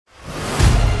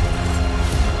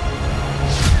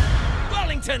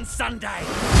Washington Sunday!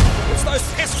 It's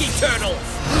those pesky turtles!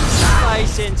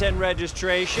 License and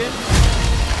registration.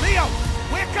 Leo,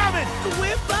 we're coming!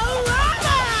 Whipporama!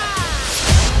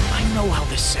 I know how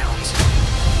this sounds.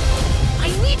 I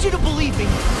need you to believe me,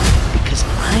 because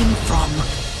I'm from...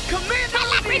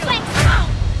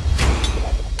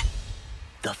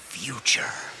 the future.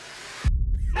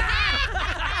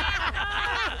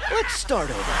 Let's start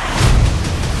over.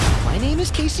 My name is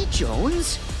Casey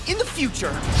Jones. In the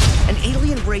future, an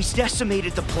alien race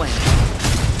decimated the planet.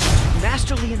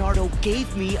 Master Leonardo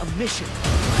gave me a mission.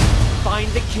 Find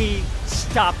the key,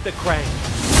 stop the Krang.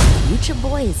 Future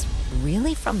Boy is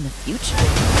really from the future?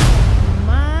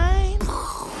 Mine?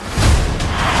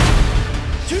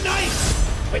 Tonight,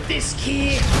 with this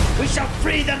key, we shall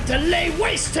free them to lay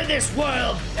waste to this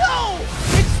world! No!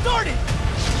 It started!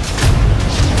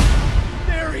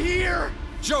 They're here!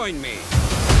 Join me.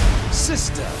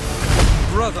 Sister,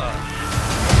 brother,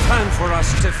 time for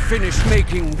us to finish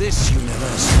making this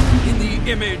universe in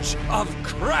the image of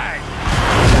Krang.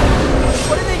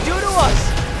 What did they do to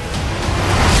us?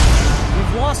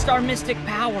 We've lost our mystic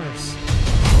powers.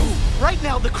 Right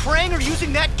now, the Krang are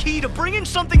using that key to bring in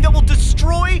something that will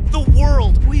destroy the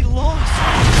world. We lost.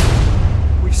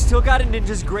 We've still got a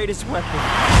ninja's greatest weapon.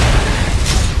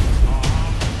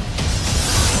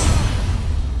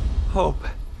 Hope.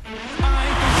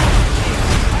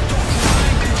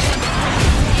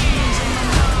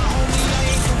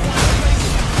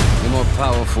 You're more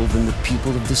powerful than the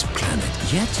people of this planet,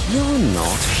 yet you're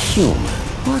not human.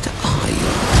 What are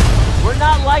you? We're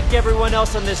not like everyone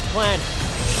else on this planet.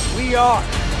 We are.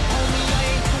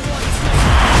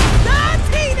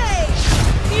 Teenage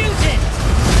Mutant!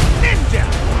 Ninja!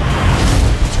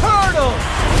 Turtle!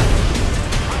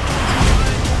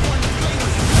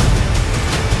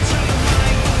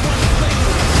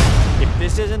 If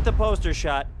this isn't the poster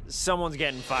shot, someone's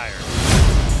getting fired.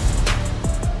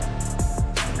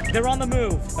 They're on the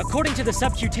move, according to the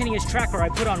subcutaneous tracker I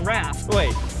put on Raph.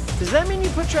 Wait, does that mean you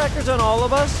put trackers on all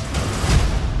of us?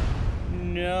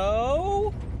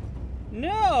 No.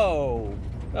 No.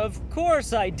 Of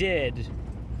course I did.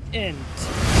 Int.